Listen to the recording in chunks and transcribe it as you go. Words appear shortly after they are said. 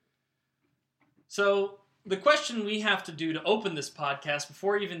So, the question we have to do to open this podcast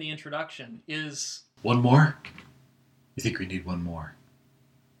before even the introduction is... One more? You think we need one more?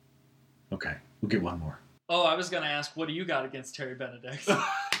 Okay, we'll get one more. Oh, I was going to ask, what do you got against Terry Benedict?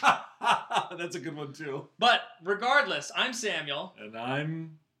 That's a good one, too. But, regardless, I'm Samuel. And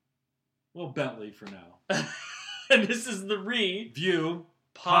I'm, Bentley for now. And this is the Review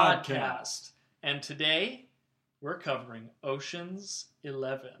Podcast. And today, we're covering Ocean's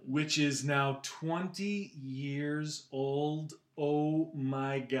 11. Which is now 20 years old. Oh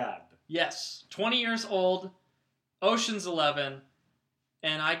my God. Yes, 20 years old, Ocean's 11.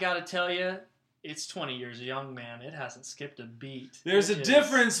 And I gotta tell you, it's 20 years young, man. It hasn't skipped a beat. There's a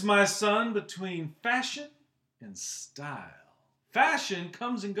difference, my son, between fashion and style. Fashion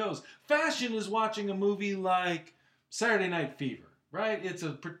comes and goes. Fashion is watching a movie like Saturday Night Fever, right? It's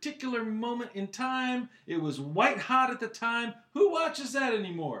a particular moment in time. It was white hot at the time. Who watches that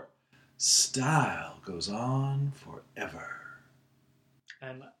anymore? Style goes on forever.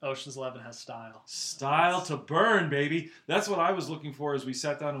 And Ocean's 11 has style. Style to burn, baby. That's what I was looking for as we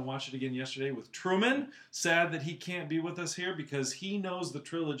sat down and watched it again yesterday with Truman. Sad that he can't be with us here because he knows the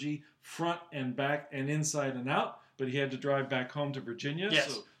trilogy front and back and inside and out. But he had to drive back home to Virginia.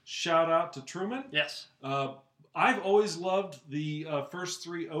 Yes. So shout out to Truman. Yes. I've always loved the first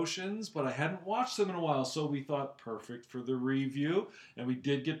three Oceans, but I hadn't watched them in a while. So we thought perfect for the review. And we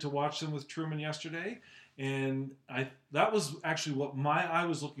did get to watch them with Truman yesterday. And that was actually what my eye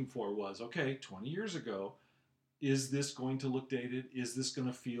was looking for was, okay, 20 years ago, is this going to look dated? Is this going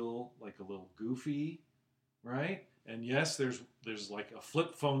to feel like a little goofy, right? And yes, there's like a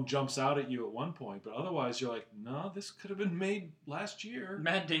flip phone jumps out at you at one point, but otherwise you're like, no, this could have been made last year.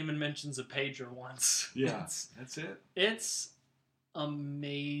 Matt Damon mentions a pager once. Yeah, that's it. It's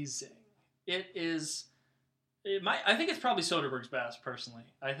amazing. It is... I think it's probably Soderbergh's best, personally.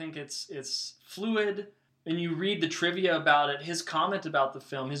 I think it's fluid. And you read the trivia about it, his comment about the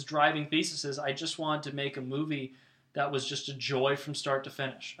film, his driving thesis is, I just wanted to make a movie that was just a joy from start to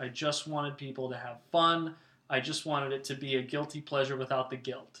finish. I just wanted people to have fun. I just wanted it to be a guilty pleasure without the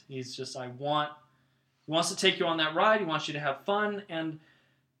guilt. He wants to take you on that ride. He wants you to have fun. And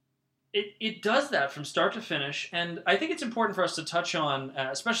it does that from start to finish. And I think it's important for us to touch on,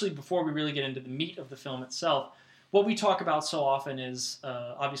 especially before we really get into the meat of the film itself, what we talk about so often is,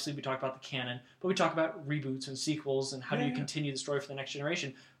 obviously we talk about the canon, but we talk about reboots and sequels and how do you continue the story for the next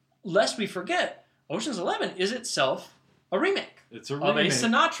generation. Lest we forget, Ocean's 11 is itself a remake. It's a remake. remake. Of a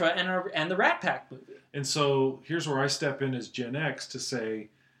Sinatra and the Rat Pack movie. And so here's where I step in as Gen X to say,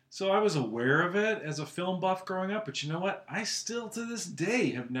 so I was aware of it as a film buff growing up, but you know what? I still to this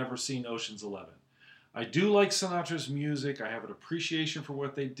day have never seen Ocean's 11. I do like Sinatra's music. I have an appreciation for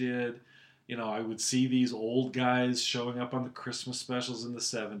what they did. You know, I would see these old guys showing up on the Christmas specials in the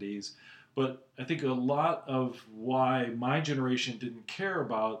 70s. But I think a lot of why my generation didn't care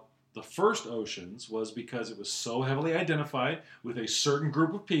about the first Oceans was because it was so heavily identified with a certain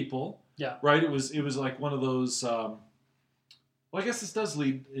group of people. Yeah. Right? It was like one of those... well, I guess this does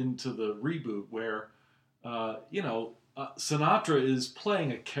lead into the reboot where, Sinatra is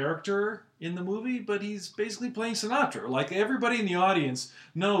playing a character in the movie, but he's basically playing Sinatra. Like, everybody in the audience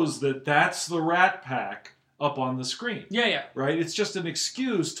knows that that's the Rat Pack up on the screen. Yeah. Right? It's just an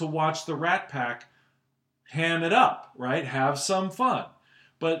excuse to watch the Rat Pack ham it up, right? Have some fun.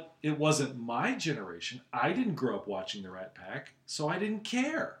 But it wasn't my generation. I didn't grow up watching the Rat Pack, so I didn't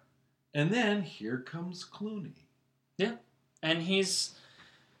care. And then here comes Clooney. Yeah. And he's...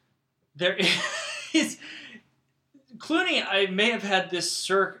 Clooney, I may have had this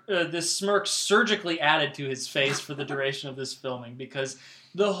smirk surgically added to his face for the duration of this filming, because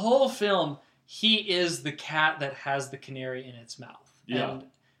the whole film, he is the cat that has the canary in its mouth. Yeah. And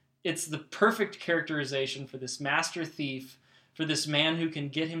it's the perfect characterization for this master thief, for this man who can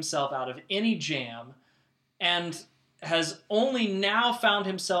get himself out of any jam, and has only now found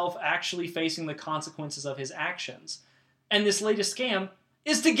himself actually facing the consequences of his actions. And this latest scam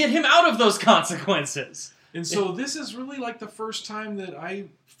is to get him out of those consequences. And so this is really like the first time that I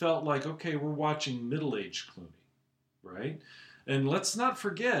felt like, okay, we're watching middle-aged Clooney, right? And let's not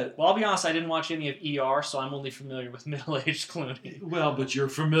forget... Well, I'll be honest, I didn't watch any of ER, so I'm only familiar with middle-aged Clooney. Well, but you're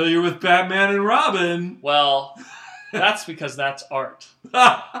familiar with Batman and Robin. Well, that's because that's art.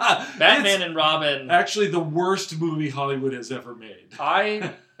 Batman and Robin... Actually, the worst movie Hollywood has ever made.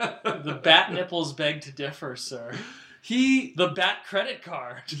 The bat nipples beg to differ, sir. The Bat credit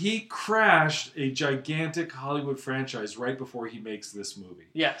card. He crashed a gigantic Hollywood franchise right before he makes this movie.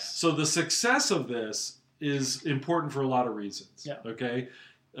 Yes. So the success of this is important for a lot of reasons. Yeah. Okay?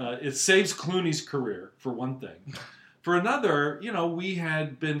 It saves Clooney's career, for one thing. For another, we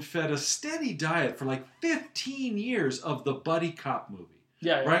had been fed a steady diet for like 15 years of the buddy cop movie.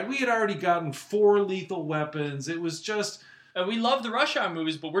 Yeah. Right? We had already gotten 4 Lethal Weapons. It was just... we love the Rush Hour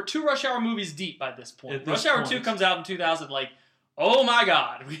movies, but we're 2 Rush Hour movies deep by this point. Rush Hour 2 comes out in 2000, like, oh my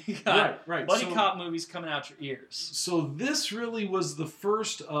God, we got buddy cop movies coming out your ears. So this really was the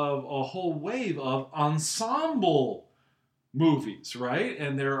first of a whole wave of ensemble movies, right?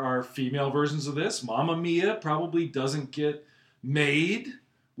 And there are female versions of this. Mamma Mia probably doesn't get made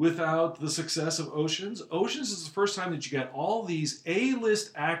without the success of Oceans. Oceans is the first time that you get all these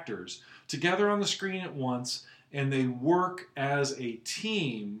A-list actors together on the screen at once, and they work as a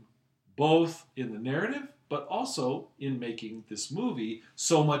team, both in the narrative, but also in making this movie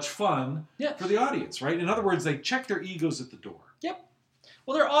so much fun for the audience, right? In other words, they check their egos at the door. Yep.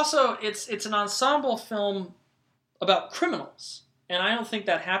 Well, they're also, it's an ensemble film about criminals, and I don't think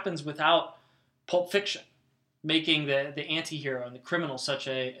that happens without Pulp Fiction, making the anti-hero and the criminal such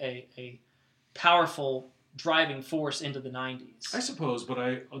a powerful driving force into the 90s. I suppose, but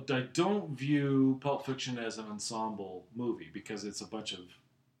I don't view Pulp Fiction as an ensemble movie because it's a bunch of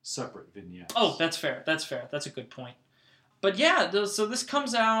separate vignettes. Oh, that's fair. That's a good point. But yeah, so this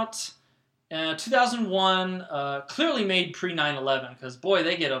comes out 2001, clearly made pre 9/11, because boy,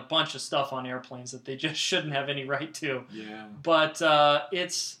 they get a bunch of stuff on airplanes that they just shouldn't have any right to. Yeah. But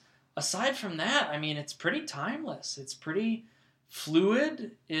it's, aside from that, I mean, it's pretty timeless. It's pretty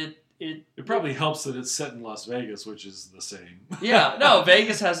fluid. It probably helps that it's set in Las Vegas, which is the same. Yeah, no,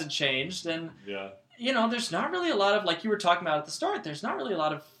 Vegas hasn't changed, and yeah. There's not really a lot of, like you were talking about at the start, there's not really a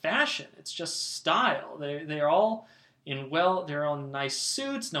lot of fashion. It's just style. They're all in their own nice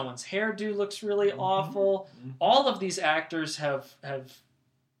suits. No one's hairdo looks really awful. Mm-hmm. All of these actors have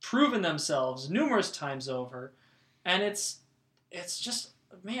proven themselves numerous times over, and it's just,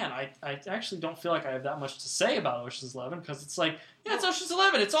 man, I actually don't feel like I have that much to say about Ocean's 11, because it's like, yeah, it's Ocean's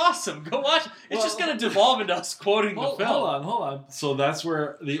 11. It's awesome. Go watch. It's just going to devolve into us quoting the film. Hold on. So that's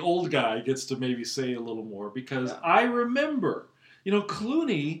where the old guy gets to maybe say a little more, because I remember,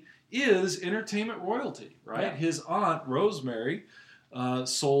 Clooney is entertainment royalty, right? Yeah. His aunt, Rosemary,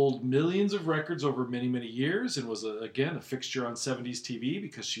 sold millions of records over many, many years and was, again, a fixture on 70s TV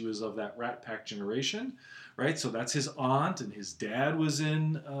because she was of that Rat Pack generation. Right, so that's his aunt, and his dad was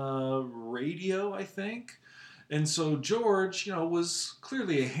in radio, I think. And so George, was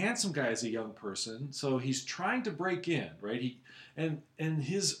clearly a handsome guy as a young person. So he's trying to break in, right? And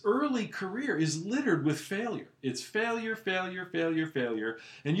his early career is littered with failure. It's failure.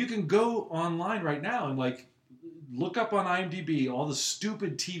 And you can go online right now and look up on IMDb all the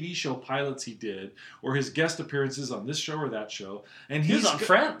stupid TV show pilots he did, or his guest appearances on this show or that show. And he was on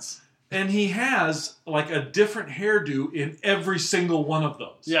Friends. And he has a different hairdo in every single one of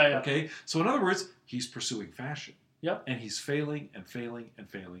those. Yeah. Okay? So in other words, he's pursuing fashion. Yep. And he's failing and failing.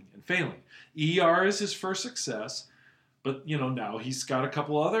 ER is his first success, but now he's got a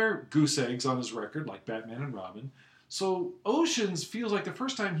couple other goose eggs on his record, like Batman and Robin. So Oceans feels like the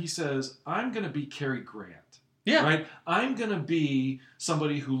first time he says, I'm going to be Cary Grant. Yeah. Right? I'm going to be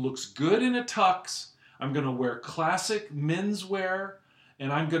somebody who looks good in a tux. I'm going to wear classic menswear.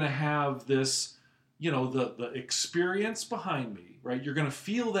 And I'm going to have this, the experience behind me, right? You're going to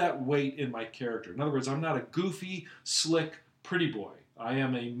feel that weight in my character. In other words, I'm not a goofy, slick, pretty boy. I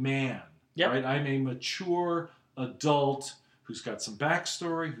am a man, right? I'm a mature adult who's got some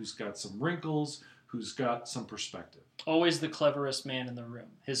backstory, who's got some wrinkles, who's got some perspective. Always the cleverest man in the room.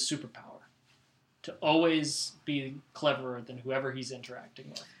 His superpower. To always be cleverer than whoever he's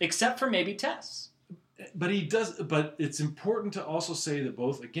interacting with. Except for maybe Tess. But he does. But it's important to also say that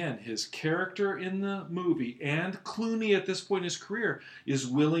both, again, his character in the movie and Clooney at this point in his career is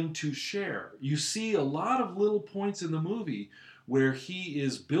willing to share. You see a lot of little points in the movie where he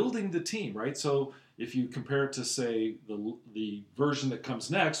is building the team, right? So if you compare it to, say, the version that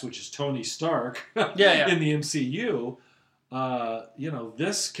comes next, which is Tony Stark in the MCU,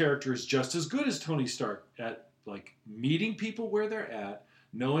 this character is just as good as Tony Stark at meeting people where they're at,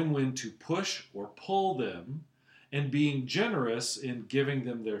 knowing when to push or pull them, and being generous in giving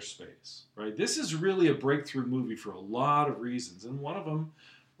them their space, right? This is really a breakthrough movie for a lot of reasons, and one of them,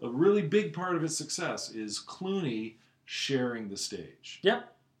 a really big part of its success, is Clooney sharing the stage.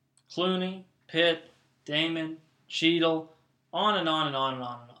 Yep. Clooney, Pitt, Damon, Cheadle, on and on and on and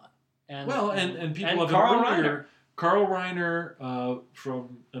on and on. And people and have Carl Reiner. Carl Reiner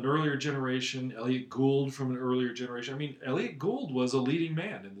from an earlier generation, Elliot Gould from an earlier generation. I mean, Elliot Gould was a leading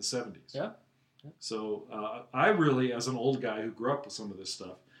man in the 70s. Yeah. So I really, as an old guy who grew up with some of this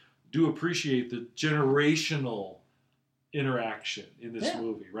stuff, do appreciate the generational interaction in this Yeah.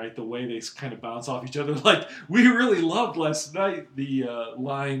 movie, right? The way they kind of bounce off each other. Like, we really loved last night the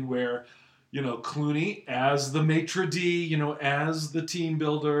line where, Clooney, as the maitre d', as the team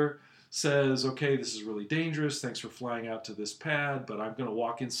builder, says, okay, this is really dangerous. Thanks for flying out to this pad, but I'm going to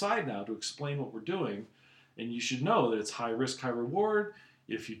walk inside now to explain what we're doing. And you should know that it's high risk, high reward.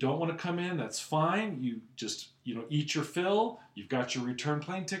 If you don't want to come in, that's fine. You just, eat your fill. You've got your return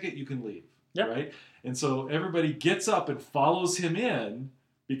plane ticket. You can leave. Yep. Right? And so everybody gets up and follows him in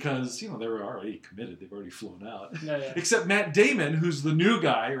because, they're already committed. They've already flown out. Yeah. Except Matt Damon, who's the new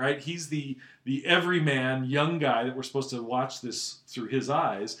guy, right? He's the everyman young guy that we're supposed to watch this through his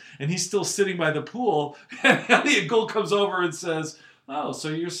eyes. And he's still sitting by the pool. And Elliot Gould comes over and says, oh, so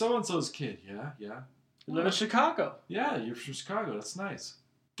you're so-and-so's kid. Yeah. You live in Chicago. Yeah, you're from Chicago. That's nice.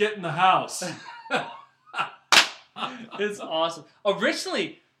 Get in the house. It's awesome.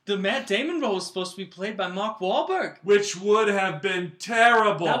 Originally, the Matt Damon role was supposed to be played by Mark Wahlberg. Which would have been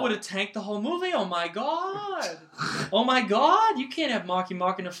terrible. That would have tanked the whole movie. Oh my God. Oh my God. You can't have Marky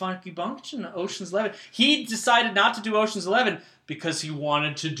Mark and a Funky Bunch in Ocean's 11. He decided not to do Ocean's 11 because he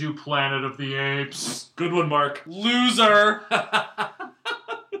wanted to do Planet of the Apes. Good one, Mark. Loser.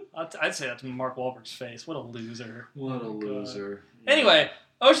 I'd say that to Mark Wahlberg's face. What a loser. What a loser. Anyway,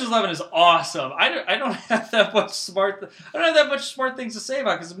 Ocean's 11 is awesome. I don't have that much smart things to say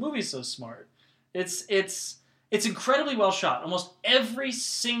about it because the movie's so smart. It's incredibly well shot. Almost every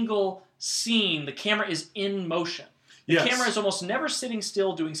single scene, the camera is in motion. The camera is almost never sitting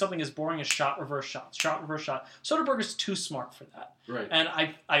still doing something as boring as shot, reverse shot. Soderbergh is too smart for that. Right. And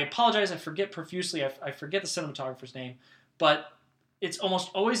I apologize, I forget profusely, I forget the cinematographer's name, but it's almost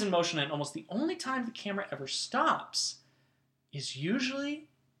always in motion, and almost the only time the camera ever stops is usually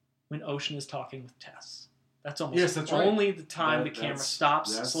when Ocean is talking with Tess. That's almost only the time the camera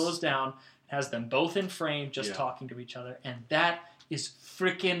stops, slows down, has them both in frame just talking to each other. And that is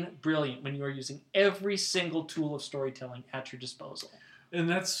freaking brilliant when you are using every single tool of storytelling at your disposal. And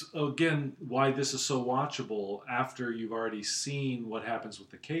that's, again, why this is so watchable after you've already seen what happens with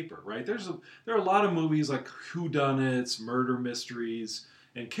the caper, right? There are a lot of movies like whodunits, murder mysteries,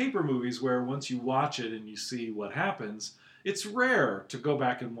 and caper movies where once you watch it and you see what happens, it's rare to go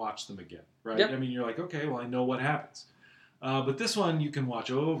back and watch them again, right? Yep. I mean, you're like, okay, well, I know what happens. But this one you can watch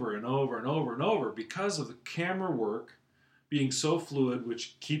over and over and over and over because of the camera work being so fluid,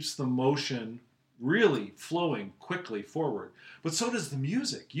 which keeps the motion really flowing quickly forward. But so does the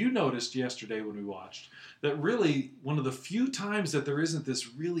music. You noticed yesterday when we watched that really one of the few times that there isn't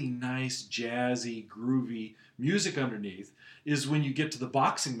this really nice, jazzy, groovy music underneath is when you get to the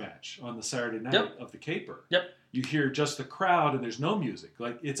boxing match on the Saturday night of the caper. Yep. You hear just the crowd and there's no music.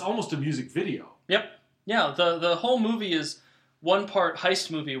 Like, it's almost a music video. Yep. Yeah, the whole movie is one part heist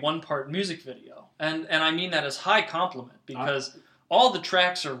movie, one part music video. And I mean that as high compliment because all the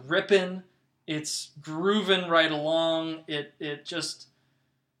tracks are ripping. It's grooving right along. It just...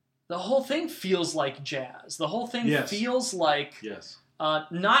 The whole thing feels like jazz. The whole thing feels like...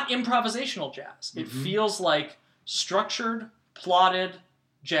 not improvisational jazz. It feels like structured, plotted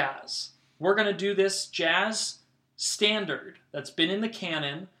jazz. We're going to do this jazz standard that's been in the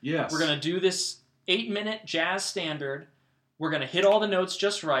canon. Yes. We're going to do this 8-minute jazz standard. We're going to hit all the notes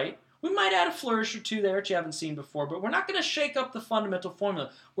just right. We might add a flourish or two there that you haven't seen before, but we're not going to shake up the fundamental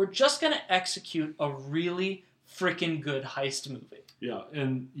formula. We're just going to execute a really freaking good heist movie. Yeah,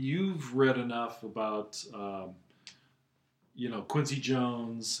 and you've read enough about, Quincy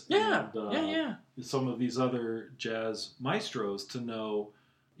Jones and some of these other jazz maestros to know,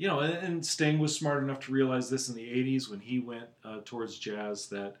 and Sting was smart enough to realize this in the 80s when he went towards jazz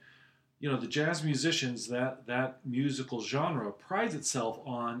that, the jazz musicians, that musical genre prides itself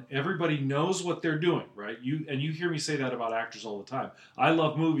on everybody knows what they're doing, right? You hear me say that about actors all the time. I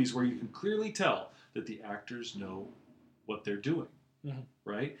love movies where you can clearly tell that the actors know what they're doing,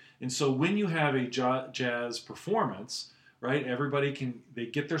 right? And so when you have a jazz performance, right, they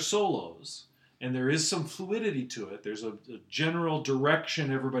get their solos, and there is some fluidity to it. There's a general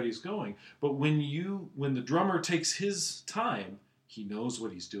direction everybody's going. But when the drummer takes his time, he knows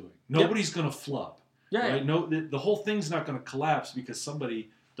what he's doing. Nobody's going to flub. Right? Yeah. No, the whole thing's not going to collapse because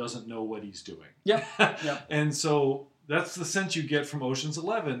somebody doesn't know what he's doing. Yep. And so that's the sense you get from Ocean's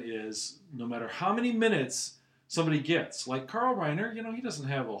 11 is no matter how many minutes somebody gets, like Carl Reiner, he doesn't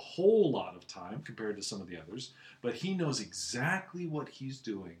have a whole lot of time compared to some of the others, but he knows exactly what he's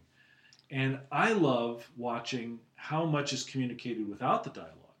doing. And I love watching how much is communicated without the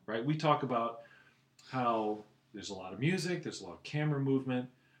dialogue, right? We talk about how there's a lot of music, there's a lot of camera movement.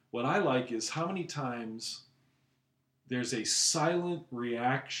 What I like is how many times there's a silent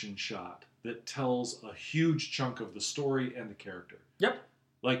reaction shot that tells a huge chunk of the story and the character. Yep.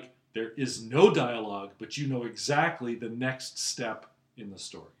 Like, there is no dialogue, but you know exactly the next step in the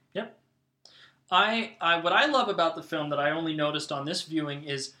story. Yep. What I love about the film that I only noticed on this viewing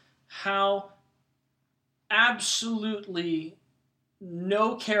is how absolutely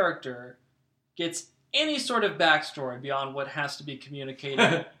no character gets any sort of backstory beyond what has to be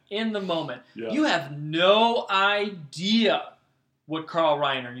communicated in the moment. Yeah. You have no idea what Carl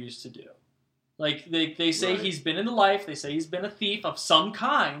Reiner used to do. Like, they say he's been in the life, they say he's been a thief of some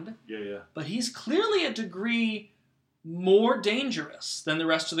kind, but he's clearly a degree more dangerous than the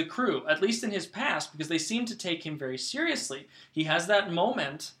rest of the crew, at least in his past, because they seem to take him very seriously. He has that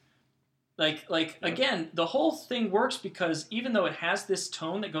moment, again, the whole thing works because even though it has this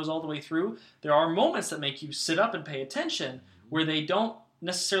tone that goes all the way through, there are moments that make you sit up and pay attention where they don't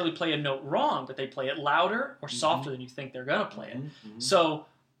necessarily play a note wrong, but they play it louder or softer than you think they're going to play it. So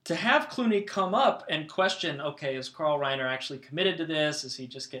to have Clooney come up and question, okay, is Carl Reiner actually committed to this? Is he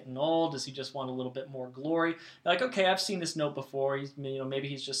just getting old? Does he just want a little bit more glory? Like, okay, I've seen this note before. He's, maybe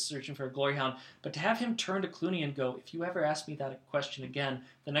he's just searching for a glory hound. But to have him turn to Clooney and go, if you ever ask me that question again,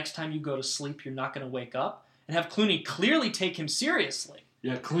 the next time you go to sleep, you're not going to wake up. And have Clooney clearly take him seriously.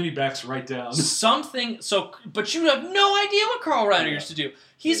 Yeah, Clooney backs right down. But you have no idea what Carl Reiner used to do.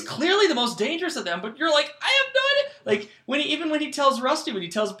 He's clearly the most dangerous of them, but you're like, I have no idea. Like, when he tells Rusty, when he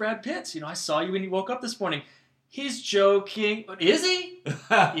tells Brad Pitt, I saw you when you woke up this morning. He's joking. But is he?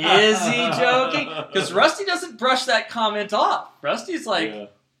 Is he joking? Because Rusty doesn't brush that comment off. Rusty's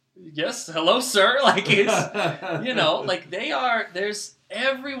like, yes, hello, sir. Like, it's,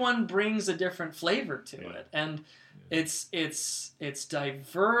 everyone brings a different flavor to it. And it's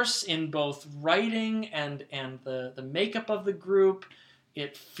diverse in both writing and the makeup of the group.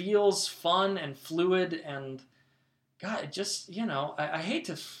 It feels fun and fluid, and God, it just, I hate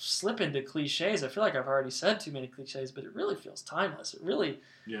to slip into cliches. I feel like I've already said too many cliches, but it really feels timeless. It really,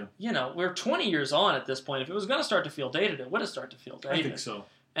 we're 20 years on at this point. If it was going to start to feel dated, it would have started to feel dated. I think so.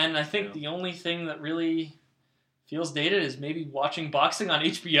 And I think the only thing that really feels dated is maybe watching boxing on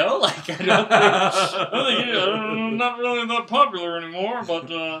HBO. Like, I'm not really that popular anymore,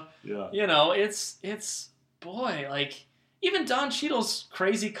 but, it's boy, like, even Don Cheadle's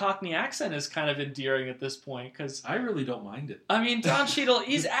crazy Cockney accent is kind of endearing at this point, because I really don't mind it. I mean, Don Cheadle,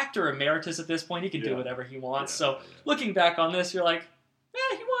 he's actor emeritus at this point. He can do whatever he wants. Looking back on this, you're like,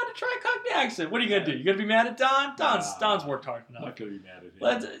 he wanted to try a Cockney accent. What are you going to do? You going to be mad at Don? Don's worked hard enough. I'm not going to be mad at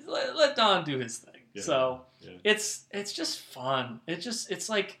him. Let Don do his thing. Yeah. It's just fun. It's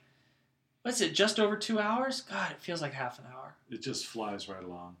like, what's it, just over 2 hours? God, it feels like half an hour. It just flies right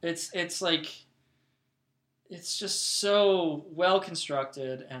along. It's like, it's just so well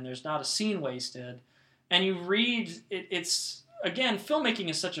constructed, and there's not a scene wasted. And you read, it's, again, filmmaking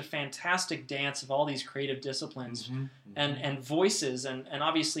is such a fantastic dance of all these creative disciplines and voices, and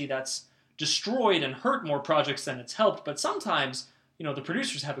obviously that's destroyed and hurt more projects than it's helped, but sometimes, the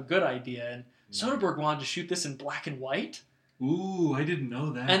producers have a good idea, and Soderbergh wanted to shoot this in black and white. Ooh, I didn't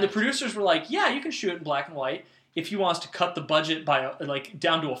know that. And the producers were like, yeah, you can shoot it in black and white if you want us to cut the budget by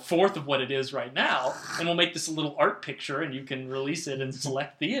down to a fourth of what it is right now, and we'll make this a little art picture and you can release it in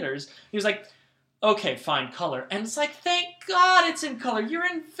select theaters. He was like, okay, fine, color. And it's like, thank God it's in color. You're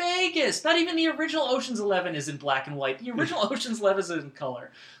in Vegas. Not even the original Ocean's 11 is in black and white. The original Ocean's 11 is in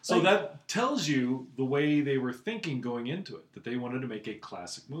color. So that tells you the way they were thinking going into it, that they wanted to make a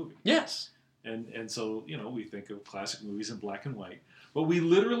classic movie. Yes. And so, we think of classic movies in black and white. But we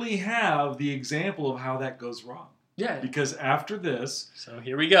literally have the example of how that goes wrong. Yeah. Because after this... So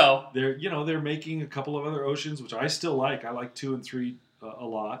here we go. They're making a couple of other Oceans, which I still like. I like 2 and 3 a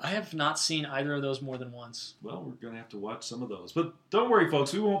lot. I have not seen either of those more than once. Well, we're going to have to watch some of those. But don't worry,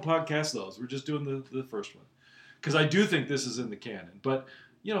 folks. We won't podcast those. We're just doing the first one. Because I do think this is in the canon. But...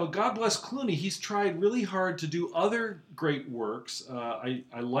 God bless Clooney. He's tried really hard to do other great works. I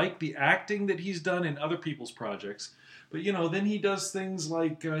like the acting that he's done in other people's projects. But, then he does things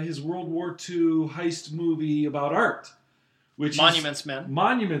like his World War II heist movie about art. Monuments Men,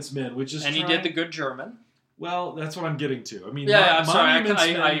 which is... And he did The Good German. Well, that's what I'm getting to. I mean, I'm sorry.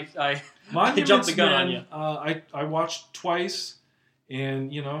 I jumped the gun on you. I watched twice.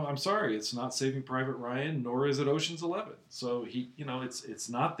 And, I'm sorry, it's not Saving Private Ryan, nor is it Ocean's 11. So, it's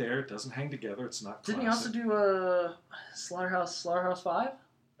not there. It doesn't hang together. It's not classic. Didn't he also do Slaughterhouse 5?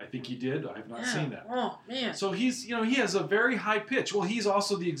 I think he did. I have not seen that. Oh, man. So, he's, he has a very high pitch. Well, he's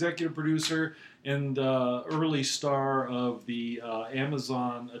also the executive producer and early star of the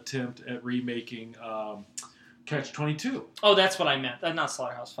Amazon attempt at remaking Catch-22. Oh, that's what I meant. Not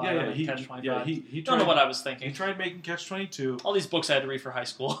Slaughterhouse-Five. I meant Catch-25. Yeah, he don't know what I was thinking. He tried making Catch-22. All these books I had to read for high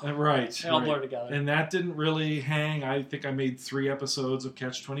school. Right. They all blur together. And that didn't really hang. I think I made 3 episodes of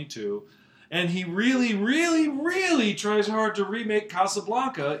Catch-22. And he really, really, really tries hard to remake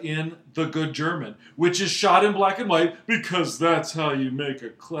Casablanca in The Good German, which is shot in black and white because that's how you make a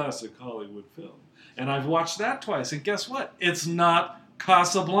classic Hollywood film. And I've watched that twice, and guess what? It's not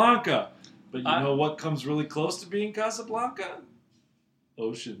Casablanca. But you know what comes really close to being Casablanca?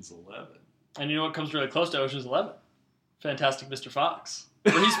 Ocean's 11. And you know what comes really close to Ocean's 11? Fantastic Mr. Fox.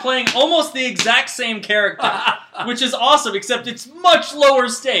 Where he's playing almost the exact same character, which is awesome, except it's much lower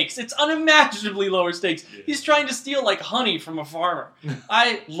stakes. It's unimaginably lower stakes. Yeah. He's trying to steal, like, honey from a farmer.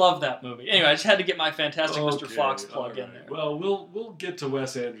 I love that movie. Anyway, I just had to get my Fantastic Mr. Fox plug in there. Well, we'll get to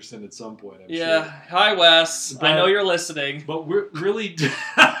Wes Anderson at some point, I'm sure. Hi, Wes. I know you're listening. But we're really...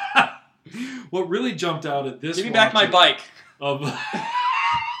 what really jumped out at this... Give me back my bike.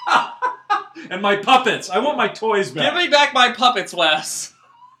 And my puppets. I want my toys back. Give me back my puppets, Wes.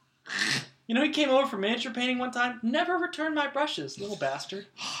 You know, he came over for miniature painting one time. Never returned my brushes, little bastard.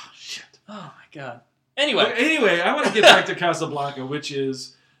 Oh, shit. Oh, my God. Anyway, I want to get back to Casablanca, which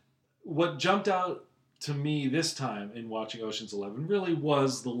is what jumped out to me this time in watching Ocean's 11 really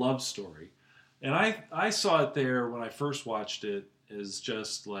was the love story. And I saw it there when I first watched it as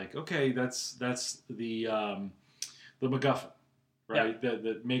just like, okay, that's the MacGuffin. Right, yeah.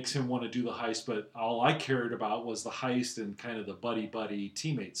 that makes him want to do the heist, but all I cared about was the heist and kind of the buddy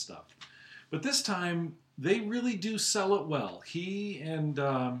teammate stuff. But this time, they really do sell it well. He and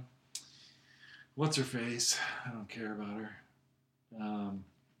what's her face? I don't care about her.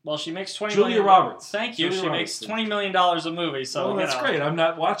 Well, she makes $20 million. Julia Roberts. Thank you. She makes $20 million a movie. So that's great. I'm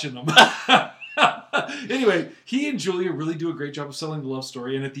not watching them. Anyway, he and Julia really do a great job of selling the love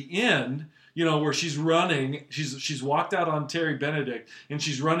story, and at the end. You know, where she's running, she's walked out on Terry Benedict, and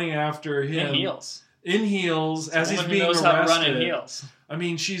she's running after him. In heels, as he's being arrested. How to run in heels. I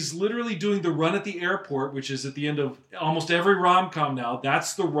mean, she's literally doing the run at the airport, which is at the end of almost every rom-com now.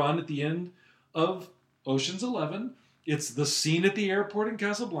 That's the run at the end of Ocean's 11. It's the scene at the airport in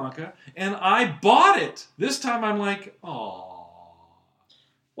Casablanca, and I bought it. This time I'm like, oh.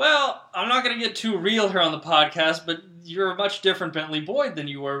 Well, I'm not going to get too real here on the podcast, but you're a much different Bentley Boyd than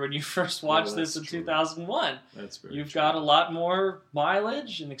you were when you first watched this in 2001. That's very You've got a lot more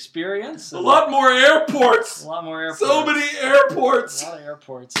mileage and experience. A lot more airports. A lot more airports. So many airports. A lot of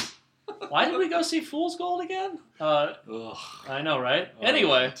airports. Why did we go see Fool's Gold again? I know, right?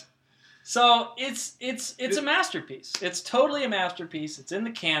 Anyway, right. So it's a masterpiece. It's totally a masterpiece. It's in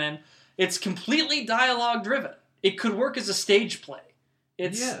the canon. It's completely dialogue driven. It could work as a stage play.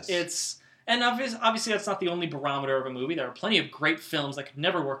 And obviously that's not the only barometer of a movie. There are plenty of great films that could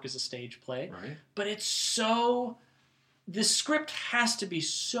never work as a stage play. Right. But the script has to be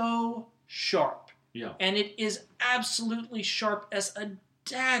so sharp. Yeah. And it is absolutely sharp as a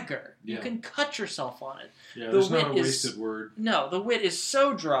dagger. Yeah. You can cut yourself on it. Yeah, there's not a wasted word. No, the wit is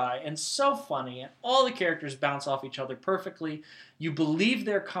so dry and so funny, and all the characters bounce off each other perfectly. You believe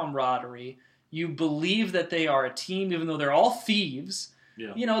their camaraderie. You believe that they are a team, even though they're all thieves.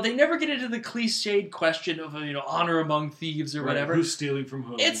 Yeah. You know, they never get into the cliched question of, honor among thieves or whatever. Who's stealing from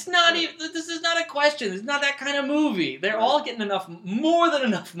whom? It's not even, this is not a question. It's not that kind of movie. They're all getting more than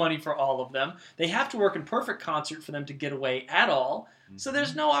enough money for all of them. They have to work in perfect concert for them to get away at all. Mm-hmm. So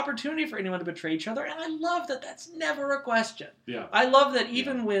there's no opportunity for anyone to betray each other. And I love that that's never a question. Yeah. I love that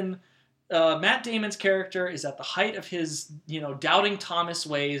even when Matt Damon's character is at the height of his, doubting Thomas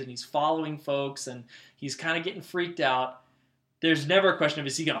ways, and he's following folks, and he's kind of getting freaked out, there's never a question of,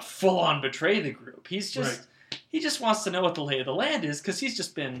 is he going to full-on betray the group? He just wants to know what the lay of the land is, because he's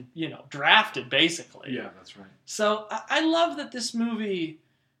just been, drafted, basically. Yeah, that's right. So I love that this movie,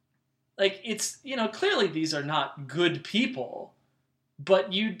 it's, clearly these are not good people,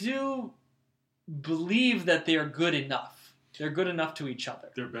 but you do believe that they're good enough. They're good enough to each other.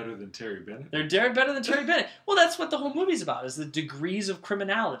 They're better than Terry Bennett. They're better than Terry Bennett. Well, that's what the whole movie's about, is the degrees of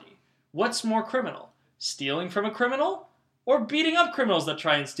criminality. What's more criminal? Stealing from a criminal? Or beating up criminals that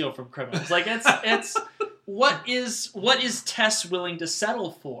try and steal from criminals. It's what is Tess willing to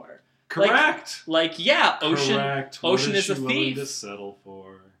settle for? Correct. Ocean. Correct. Ocean is a willing thief. To settle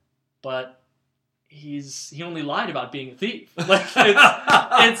for? But he only lied about being a thief.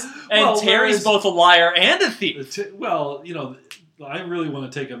 Terry's both a liar and a thief. I really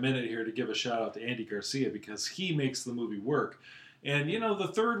want to take a minute here to give a shout out to Andy Garcia, because he makes the movie work. And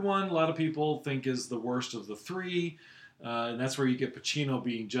the third one, a lot of people think is the worst of the three. And that's where you get Pacino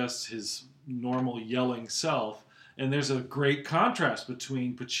being just his normal yelling self. And there's a great contrast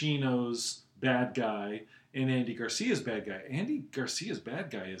between Pacino's bad guy and Andy Garcia's bad guy. Andy Garcia's bad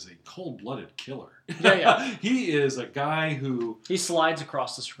guy is a cold-blooded killer. Yeah. He is a guy who... He slides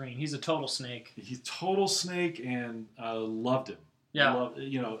across the screen. He's a total snake. He's total snake, and I loved him. Yeah.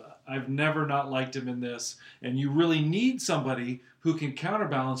 I've never not liked him in this, and you really need somebody who can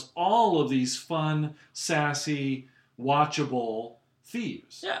counterbalance all of these fun, sassy, watchable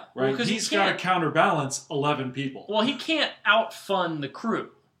thieves. Yeah. Right? Well, he's got to counterbalance 11 people. Well, he can't out-fun the crew.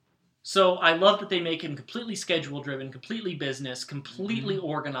 So I love that they make him completely schedule-driven, completely business, completely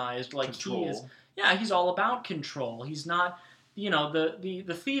organized. Like Control. He is. Yeah, he's all about control. He's not...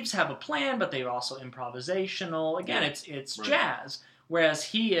 the thieves have a plan, but they're also improvisational. Again, it's right. jazz. Whereas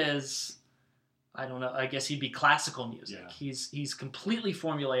he is... I don't know. I guess he'd be classical music. Yeah. He's completely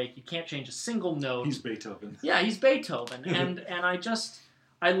formulaic. You can't change a single note. He's Beethoven. Yeah, he's Beethoven, and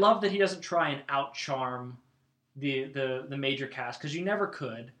I love that he doesn't try and out-charm the major cast, because you never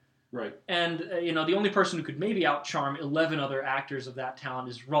could. Right. And the only person who could maybe out-charm 11 other actors of that talent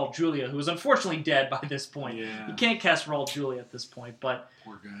is Raul Julia, who is unfortunately dead by this point. Yeah. You can't cast Raul Julia at this point, but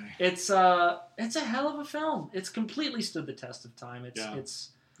poor guy. It's a hell of a film. It's completely stood the test of time.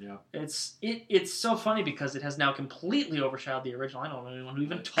 It's so funny because it has now completely overshadowed the original. I don't know anyone who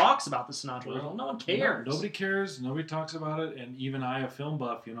even talks about the Sinatra original. No one cares. Nobody cares. Nobody talks about it. And even I, a film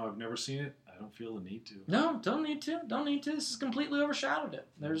buff, I've never seen it. I don't feel the need to. No, don't need to. This has completely overshadowed it.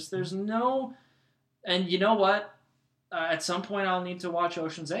 There's no... And you know what? At some point, I'll need to watch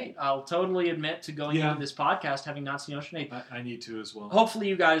Ocean's 8. I'll totally admit to going into this podcast having not seen Ocean 8. I need to as well. Hopefully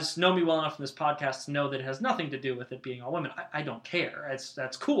you guys know me well enough in this podcast to know that it has nothing to do with it being all women. I don't care.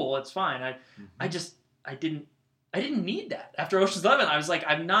 That's cool. It's fine. I didn't need that. After Ocean's 11, I was like,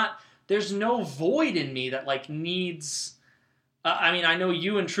 there's no void in me that needs... I know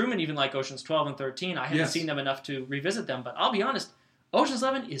you and Truman even like Ocean's 12 and 13. I haven't seen them enough to revisit them, but I'll be honest, Ocean's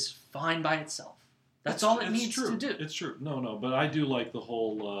 11 is fine by itself. That's all it needs to do. It's true. No, but I do like the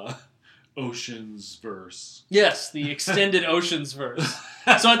whole Oceans verse. Yes, the extended Oceans verse.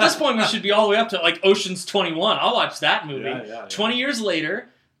 So at this point, we should be all the way up to Ocean's 21. I'll watch that movie. Yeah. 20 years later,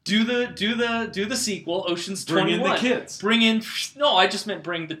 do the sequel, Ocean's 21. Bring in the kids. No, I just meant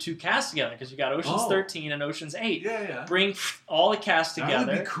bring the two casts together, because you got Ocean's 13 and Ocean's 8. Yeah. Bring all the cast together.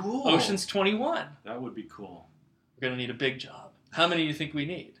 That would be cool. Ocean's 21. That would be cool. We're going to need a big job. How many do you think we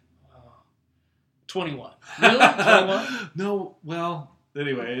need? 21. Really? 21? No, well,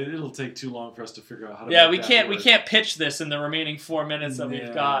 anyway, it'll take too long for us to figure out how to make that work. We can't pitch this in the remaining 4 minutes that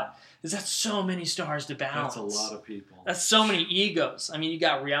we've got. Because that's so many stars to balance. That's a lot of people. That's so many egos. I mean, you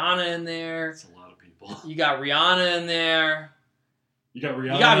got Rihanna in there. That's a lot of people. You got Rihanna in there. You got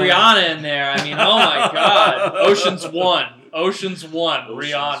Rihanna in there. I mean, oh my God. Ocean's 1,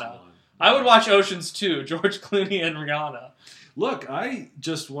 Rihanna. I would watch Ocean's 2, George Clooney and Rihanna. Look, I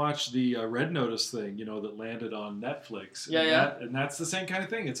just watched the Red Notice thing, that landed on Netflix. And that's the same kind of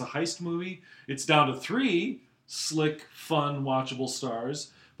thing. It's a heist movie. It's down to 3 slick, fun, watchable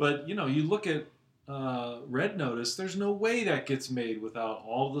stars. But, you look at Red Notice, there's no way that gets made without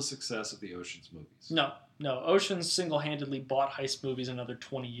all the success of the Ocean's movies. No. Ocean's single-handedly bought heist movies another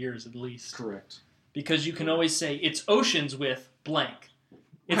 20 years at least. Correct. Because you can always say, it's Ocean's with blank.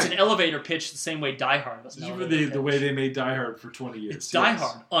 It's an elevator pitch the same way Die Hard was. The way they made Die Hard for 20 years. It's Die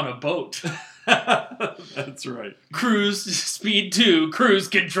Hard on a boat. That's right. Speed 2, Cruise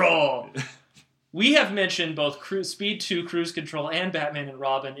Control. We have mentioned both Speed 2, Cruise Control, and Batman and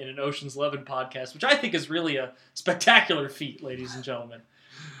Robin in an Ocean's 11 podcast, which I think is really a spectacular feat, ladies and gentlemen.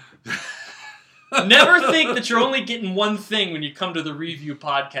 Never think that you're only getting one thing when you come to the review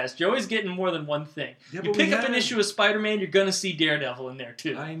podcast. You're always getting more than one thing. Yeah, you pick up an issue of Spider-Man, you're going to see Daredevil in there,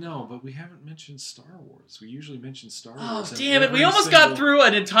 too. I know, but we haven't mentioned Star Wars. We usually mention Star Wars. Oh, damn it. We almost got through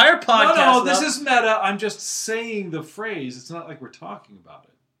an entire podcast. No, this is meta. I'm just saying the phrase. It's not like we're talking about it.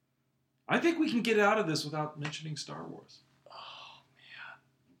 I think we can get out of this without mentioning Star Wars. Oh,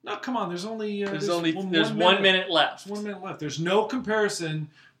 man. No, come on. There's 1 minute left. 1 minute left. There's no comparison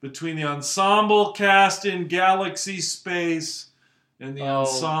between the ensemble cast in Galaxy Space and the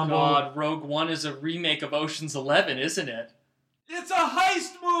ensemble... Oh, God. Rogue One is a remake of Ocean's 11, isn't it? It's a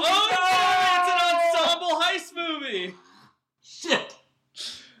heist movie! Oh, no! It's an ensemble heist movie! Shit!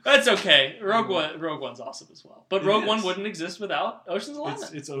 That's okay. Rogue One's awesome as well. But Rogue One wouldn't exist without Ocean's 11.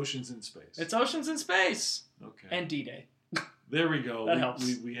 It's Oceans in Space. It's Oceans in Space. Okay. And D-Day. There we go. That helps.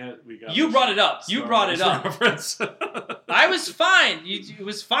 We got. You brought it up. Reference. I was fine. It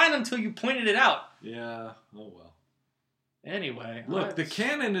was fine until you pointed it out. Yeah. Oh well. Anyway, look, the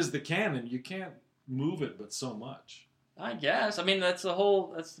canon is the canon. You can't move it, but so much. I guess. I mean, that's the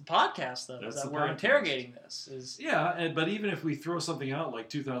podcast, though. That's that the we're podcast. interrogating this. Yeah, but even if we throw something out like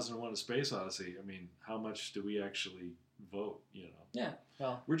 2001: A Space Odyssey, I mean, how much do we actually vote? Yeah.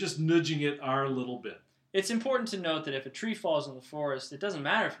 Well, we're just nudging it our little bit. It's important to note that if a tree falls in the forest, it doesn't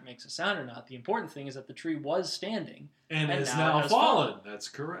matter if it makes a sound or not. The important thing is that the tree was standing and is now fallen. That's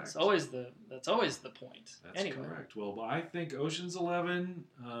correct. That's always the point. That's correct. Well, I think Ocean's 11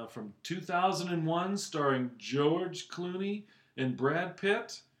 from 2001, starring George Clooney and Brad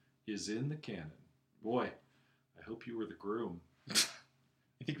Pitt, is in the canon. Boy, I hope you were the groom. You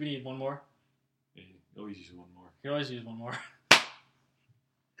think we need one more? Yeah, always use one more. You can always use one more.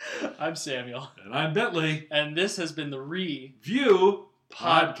 I'm Samuel. And I'm Bentley. And this has been the Review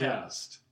Podcast.